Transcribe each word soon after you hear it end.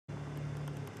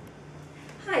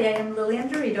Hi, I am Lillian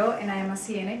Dirito and I am a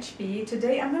C.N.H.P.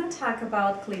 Today I'm going to talk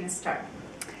about Clean Start.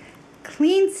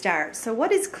 Clean Start. So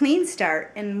what is Clean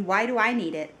Start and why do I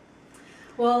need it?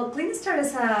 Well, Clean Start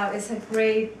is a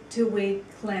great 2-week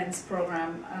cleanse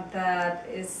program that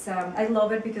is, I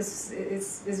love it because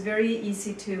it's very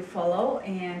easy to follow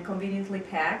and conveniently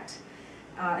packed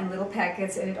in little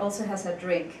packets, and it also has a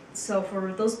drink. So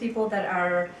for those people that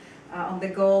are on the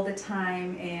go all the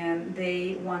time and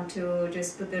they want to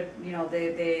just put the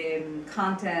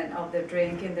content of the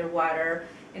drink in their water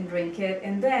and drink it,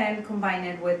 and then combine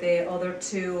it with the other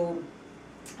two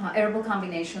herbal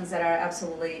combinations that are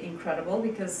absolutely incredible.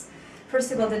 Because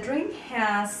first of all, the drink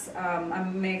has a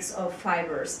mix of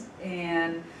fibers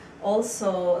and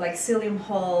also like psyllium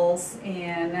hulls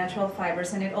and natural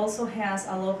fibers, and it also has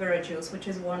aloe vera juice, which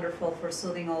is wonderful for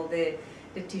soothing all the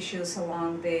tissues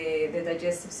along the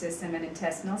digestive system and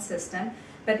intestinal system.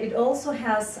 But it also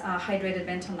has hydrated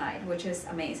bentonite, which is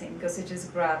amazing because it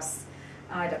just grabs,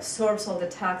 it absorbs all the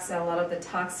toxins, a lot of the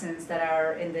toxins that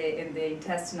are in the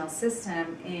intestinal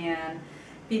system, and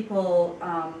people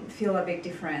feel a big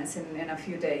difference in a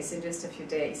few days, in just a few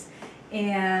days.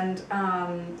 And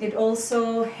it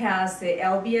also has the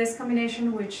LBS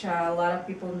combination, which a lot of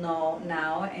people know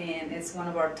now, and it's one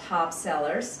of our top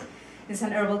sellers. It's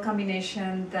an herbal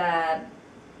combination that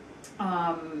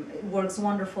works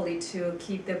wonderfully to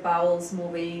keep the bowels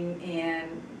moving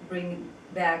and bring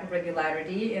back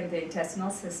regularity in the intestinal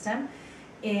system.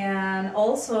 And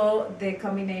also the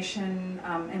combination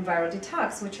Enviro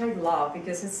Detox, which I love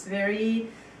because it's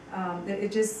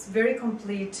it's just very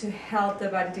complete to help the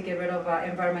body to get rid of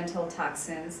environmental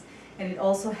toxins, and it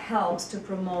also helps to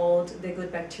promote the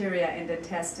good bacteria in the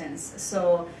intestines.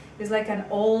 So it's like an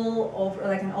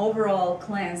overall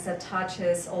cleanse that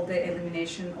touches all the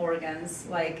elimination organs,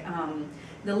 like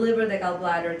the liver, the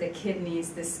gallbladder, the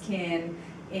kidneys, the skin.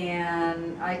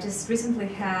 And I just recently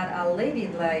had a lady,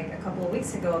 like a couple of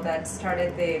weeks ago, that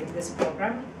started this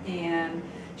program, and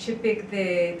she picked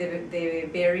the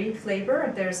berry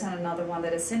flavor. There's another one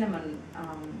that is cinnamon,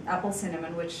 apple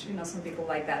cinnamon, which some people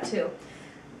like that too.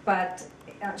 But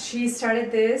she started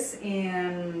this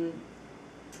in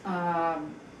a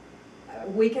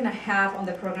week and a half on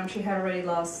the program. She had already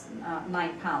lost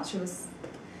 9 pounds. She was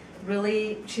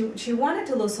really, she wanted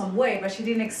to lose some weight, but she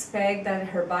didn't expect that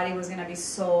her body was going to be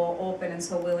so open and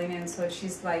so willing, and so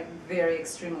she's like very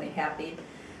extremely happy.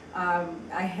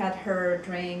 I had her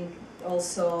drink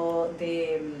also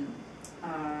the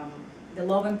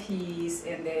Love and Peace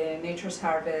and the Nature's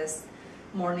Harvest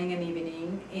morning and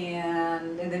evening,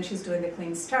 and then she's doing the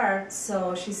Clean Start.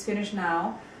 So she's finished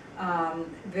now,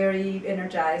 very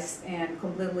energized and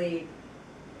completely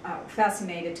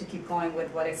fascinated to keep going with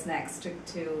what is next.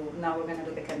 Now we're going to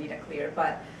do the Candida Clear,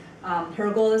 but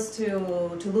her goal is to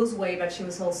lose weight, but she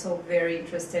was also very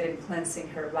interested in cleansing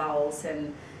her bowels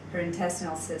and her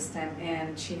intestinal system,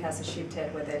 and she has a sheep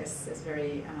head with it. It's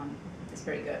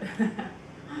very good.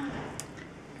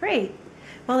 Great.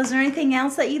 Well, is there anything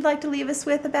else that you'd like to leave us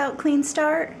with about Clean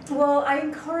Start? Well, I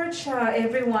encourage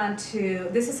everyone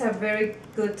this is a very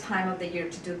good time of the year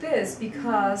to do this,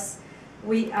 because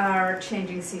we are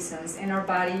changing seasons and our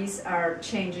bodies are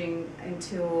changing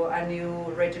into a new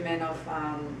regimen of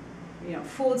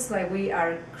foods. Like, we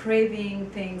are craving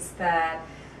things that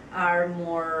are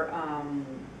more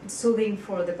soothing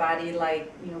for the body,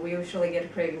 like we usually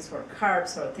get cravings for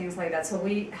carbs or things like that. So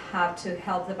we have to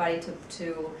help the body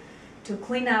to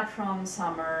clean up from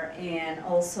summer and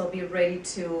also be ready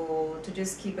to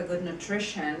just keep a good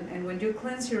nutrition. And when you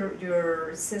cleanse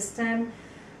your system,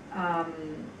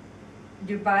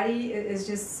 your body is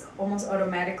just almost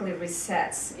automatically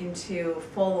resets into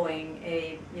following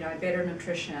a better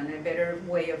nutrition, a better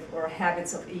way of or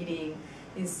habits of eating,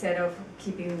 instead of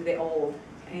keeping the old.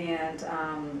 And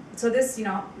so this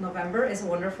November is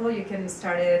wonderful. You can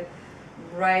start it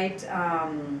right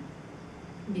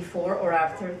before or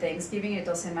after Thanksgiving. It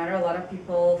doesn't matter. A lot of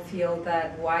people feel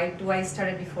that, why do I start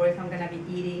it before if I'm going to be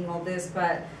eating all this?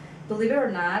 But believe it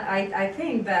or not, I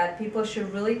think that people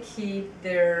should really keep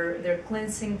their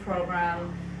cleansing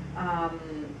program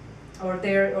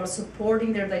or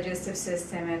supporting their digestive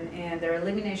system and their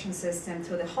elimination system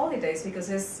through the holidays, because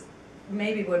it's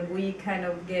maybe when we kind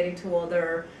of get into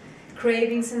other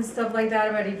cravings and stuff like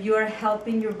that. But if you are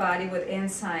helping your body with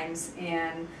enzymes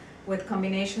and with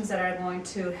combinations that are going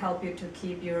to help you to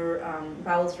keep your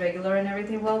bowels regular and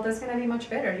everything, well, that's going to be much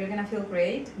better. You're going to feel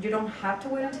great. You don't have to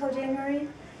wait until January.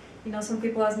 Some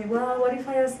people ask me, well, what if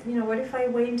I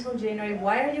wait until January?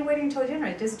 Why are you waiting until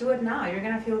January? Just do it now. You're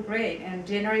going to feel great, and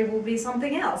January will be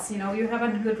something else. You have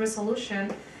a good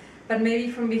resolution, but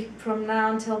maybe from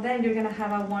now until then, you're going to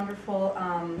have a wonderful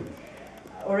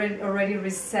already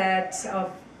reset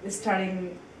of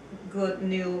starting good,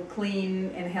 new,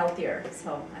 clean, and healthier.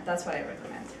 So that's what I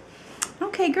recommend.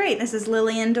 Okay, great. This is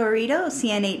Lillian Dirito,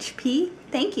 C.N.H.P.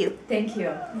 Thank you. Thank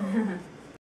you.